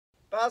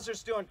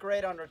Bowser's doing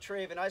great on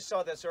retrieve, and I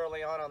saw this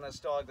early on this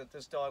dog, that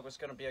this dog was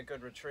going to be a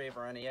good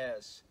retriever, and he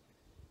is.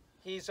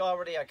 He's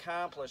already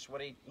accomplished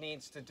what he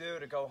needs to do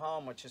to go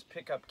home, which is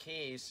pick up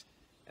keys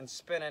and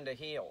spin into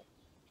heel.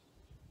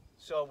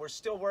 So we're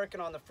still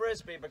working on the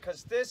Frisbee,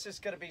 because this is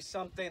going to be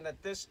something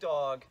that this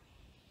dog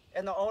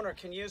and the owner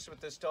can use with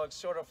this dog,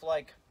 sort of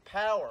like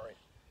power.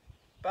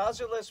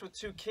 Bowser lives with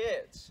 2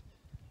 kids.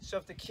 So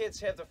if the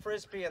kids have the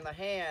Frisbee in the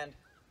hand,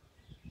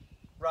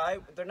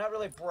 right, they're not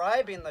really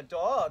bribing the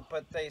dog,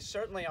 but they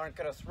certainly aren't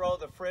going to throw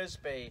the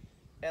Frisbee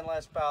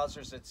unless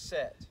Bowser's at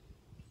sit.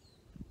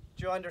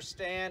 Do you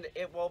understand?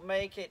 It will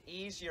make it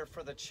easier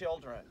for the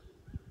children.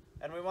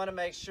 And we want to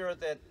make sure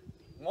that,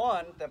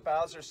 one, that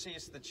Bowser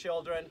sees the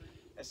children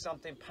as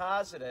something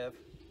positive,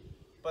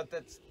 but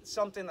that's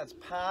something that's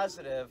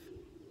positive.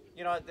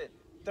 You know, that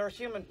they're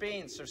human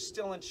beings. They're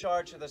still in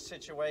charge of the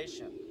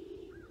situation.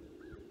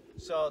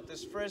 So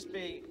this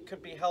Frisbee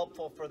could be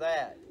helpful for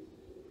that.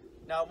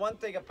 Now, one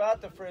thing about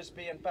the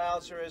Frisbee and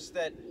Bowser is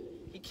that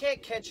he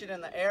can't catch it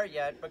in the air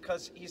yet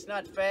because he's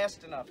not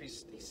fast enough.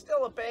 He's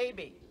still a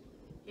baby.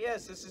 He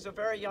is. This is a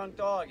very young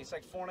dog. He's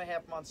like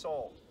 4.5 months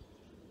old.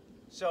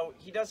 So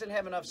he doesn't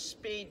have enough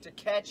speed to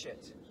catch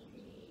it.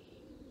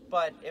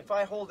 But if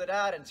I hold it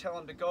out and tell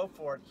him to go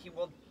for it, he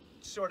will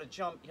sort of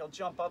he'll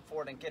jump up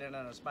for it and get it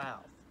in his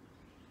mouth.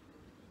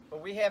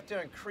 But we have to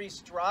increase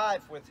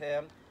drive with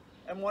him.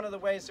 And one of the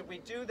ways that we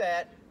do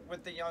that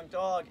with the young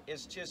dog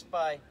is just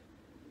by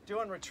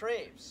doing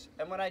retrieves.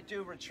 And when I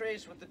do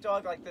retrieves with the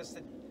dog like this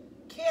that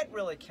can't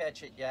really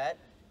catch it yet,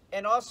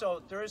 and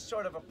also there is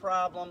sort of a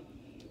problem,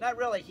 not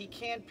really, he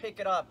can pick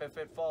it up if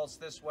it falls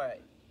this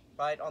way,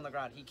 right, on the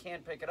ground. He can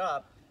pick it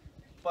up,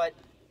 but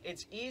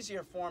it's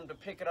easier for him to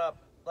pick it up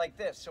like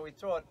this. So we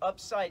throw it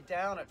upside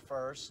down at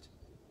first.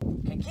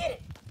 Can get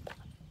it.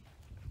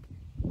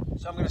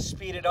 So I'm going to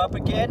speed it up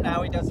again.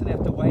 Now he doesn't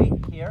have to wait.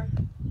 Here.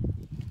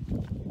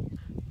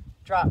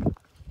 Drop.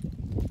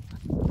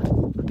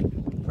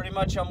 Pretty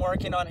much I'm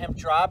working on him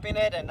dropping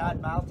it and not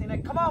mouthing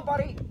it. Come on,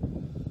 buddy.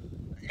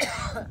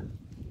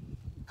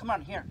 Come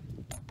on, here.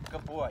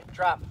 Good boy.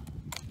 Drop.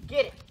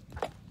 Get it.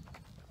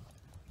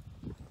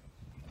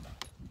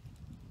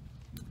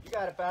 You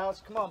got it,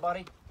 Bowser. Come on,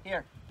 buddy.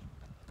 Here.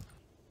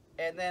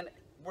 And then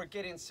we're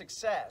getting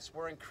success.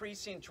 We're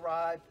increasing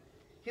drive.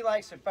 He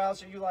likes it.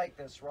 Bowser, you like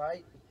this,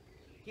 right?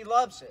 He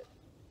loves it.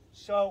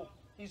 So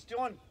he's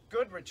doing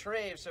good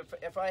retrieves.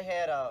 If I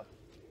had a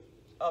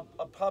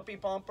puppy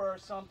bumper or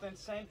something,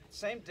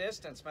 same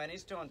distance, man.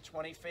 He's doing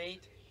 20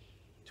 feet,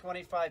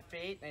 25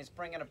 feet, and he's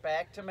bringing it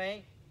back to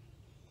me.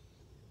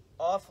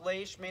 Off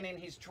leash, meaning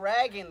he's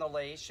dragging the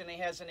leash and he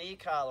has an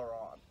e-collar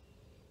on.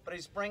 But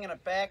he's bringing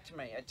it back to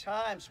me. At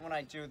times when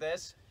I do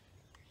this,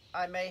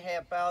 I may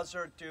have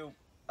Bowser do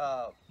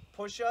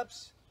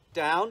push-ups.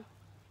 Down.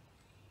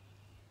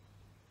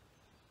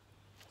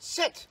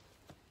 Sit.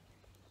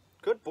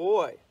 Good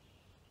boy.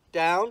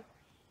 Down.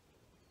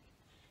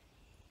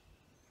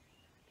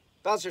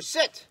 Bowser,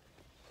 sit.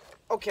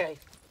 Okay.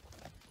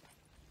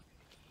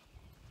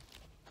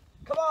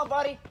 Come on,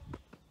 buddy.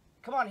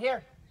 Come on,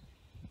 here.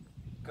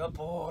 Good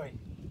boy.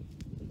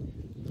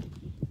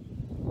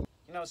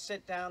 You know,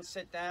 sit down,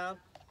 sit down.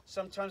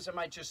 Sometimes I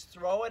might just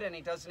throw it and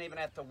he doesn't even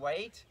have to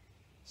wait.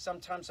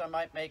 Sometimes I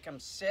might make him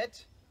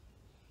sit.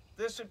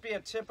 This would be a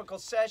typical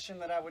session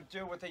that I would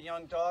do with a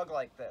young dog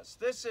like this.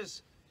 This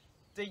is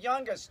the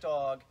youngest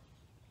dog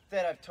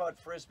that I've taught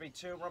Frisbee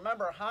to.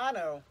 Remember,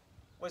 Hanu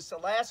was the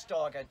last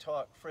dog I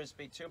taught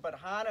Frisbee to, but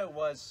Hanu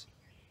was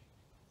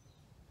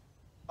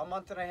a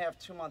month and a half,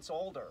 2 months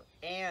older,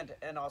 and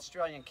an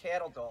Australian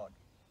cattle dog.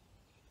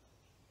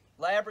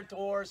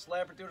 Labradors,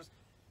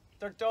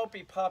 they're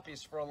dopey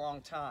puppies for a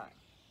long time.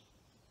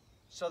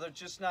 So they're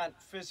just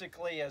not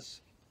physically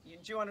as,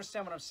 do you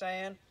understand what I'm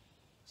saying?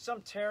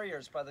 Some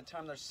terriers, by the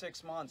time they're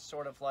 6 months,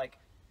 sort of like,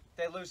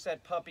 they lose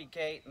that puppy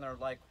gait and they're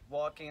like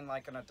walking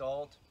like an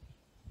adult.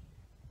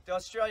 The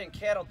Australian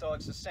cattle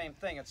dog's the same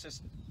thing. It's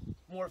just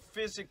more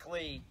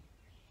physically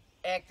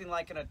acting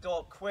like an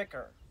adult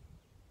quicker.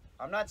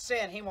 I'm not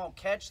saying he won't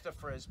catch the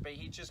Frisbee.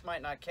 He just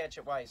might not catch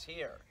it while he's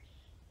here.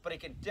 But he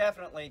can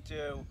definitely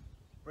do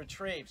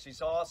retrieves.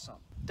 He's awesome.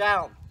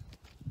 Down.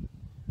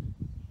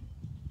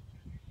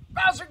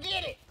 Bowser,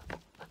 get it!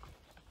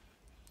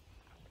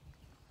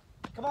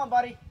 Come on,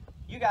 buddy.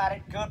 You got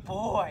it. Good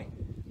boy.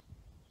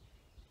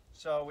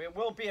 So it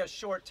will be a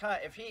short time.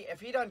 If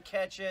he doesn't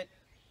catch it,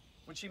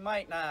 which he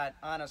might not,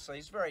 honestly,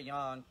 he's very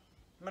young.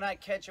 He might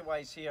not catch it while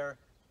he's here.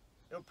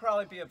 It'll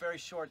probably be a very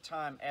short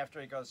time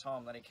after he goes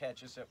home that he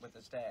catches it with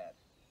his dad.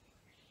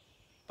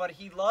 But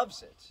he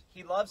loves it.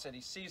 He loves it.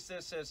 He sees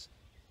this as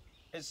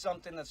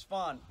something that's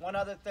fun. One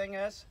other thing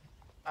is,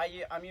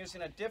 I'm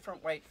using a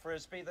different weight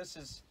Frisbee. This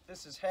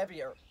is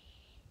heavier.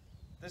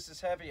 This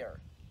is heavier.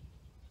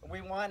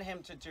 We want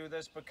him to do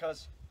this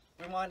because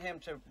we want him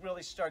to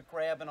really start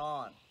grabbing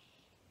on.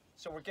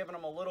 So we're giving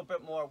him a little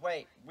bit more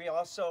weight. We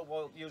also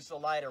will use the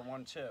lighter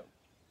one too.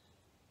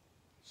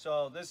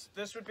 So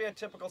this would be a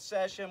typical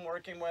session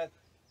working with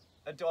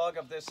a dog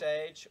of this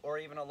age or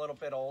even a little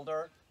bit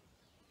older.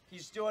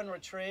 He's doing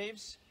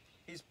retrieves.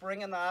 He's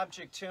bringing the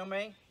object to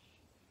me.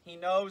 He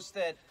knows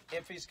that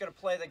if he's going to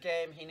play the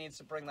game, he needs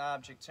to bring the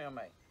object to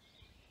me.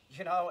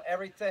 You know,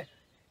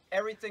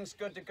 everything's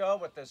good to go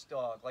with this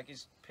dog. Like,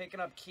 he's picking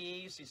up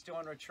keys, he's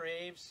doing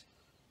retrieves.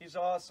 He's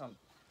awesome.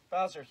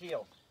 Bowser,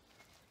 heel.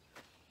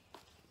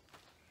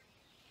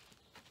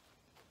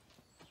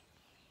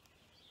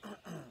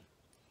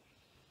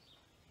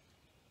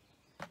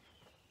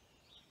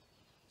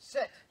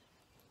 Sit.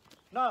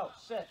 No,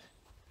 sit.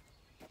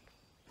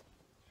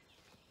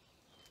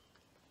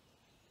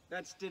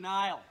 That's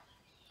denial.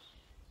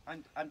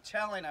 I'm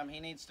telling him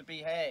he needs to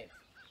behave.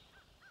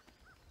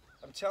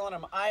 I'm telling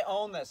him I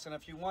own this, and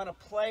if you want to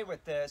play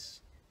with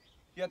this,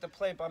 you have to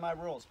play by my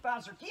rules.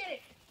 Bowser, get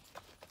it!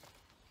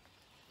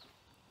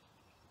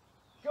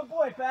 Good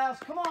boy,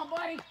 Bowser. Come on,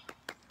 buddy.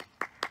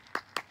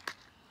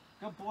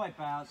 Good boy,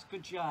 Bowser.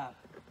 Good job.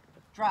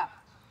 Drop.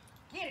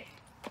 Get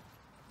it.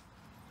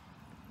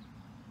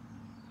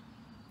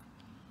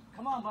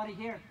 Come on, buddy.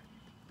 Here.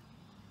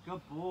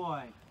 Good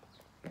boy.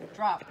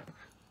 Drop.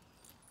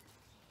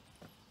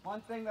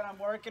 One thing that I'm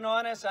working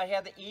on is I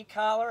had the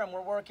E-collar, and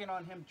we're working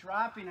on him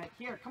dropping it.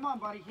 Here, come on,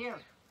 buddy, here.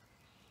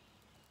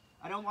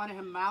 I don't want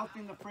him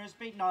mouthing the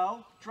Frisbee.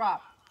 No,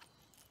 drop.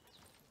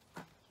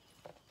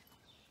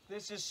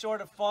 This is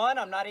sort of fun.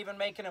 I'm not even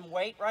making him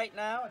wait right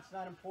now. It's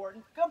not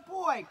important. Good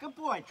boy,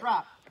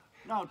 drop.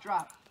 No,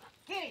 drop.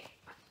 Get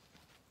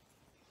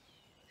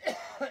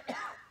it.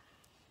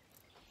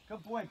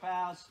 Good boy,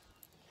 Bows.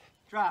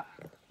 Drop.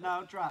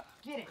 No, drop.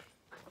 Get it.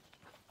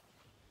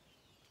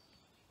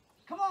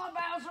 Come on,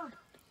 Bowser.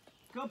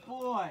 Good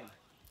boy.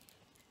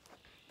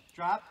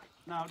 Drop.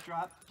 No,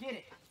 drop. Get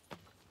it.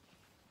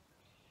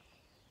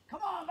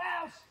 Come on,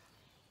 Bowser.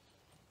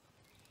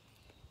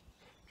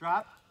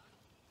 Drop.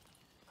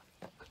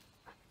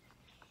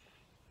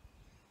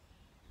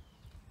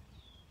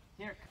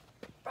 Here.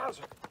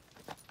 Bowser.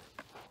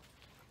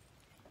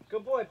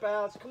 Good boy,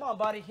 Bowser. Come on,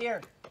 buddy.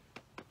 Here.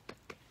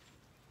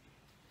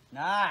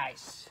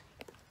 Nice.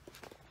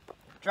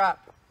 Drop.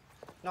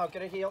 No,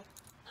 get a heel.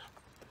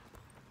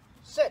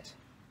 Sit.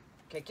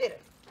 Okay, get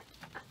it.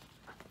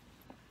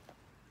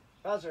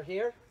 Bowser,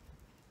 here.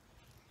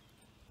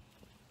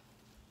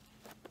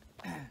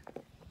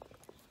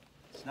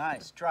 It's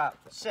nice. Drop.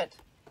 Sit.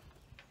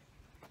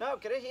 No,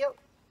 get a heel.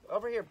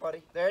 Over here,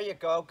 buddy. There you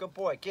go. Good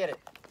boy. Get it.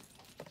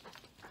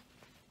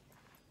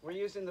 We're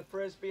using the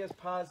Frisbee as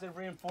positive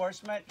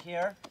reinforcement.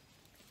 Here.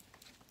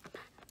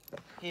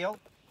 Heel.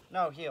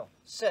 No, heel.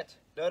 Sit.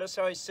 Notice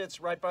how he sits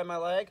right by my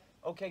leg?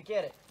 Okay,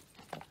 get it.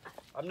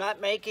 I'm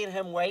not making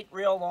him wait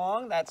real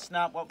long. That's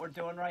not what we're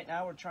doing right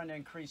now. We're trying to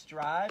increase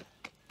drive.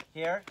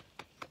 Here.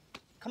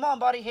 Come on,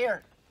 buddy,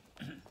 here.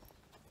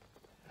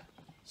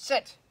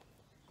 Sit.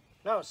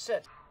 No,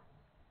 sit.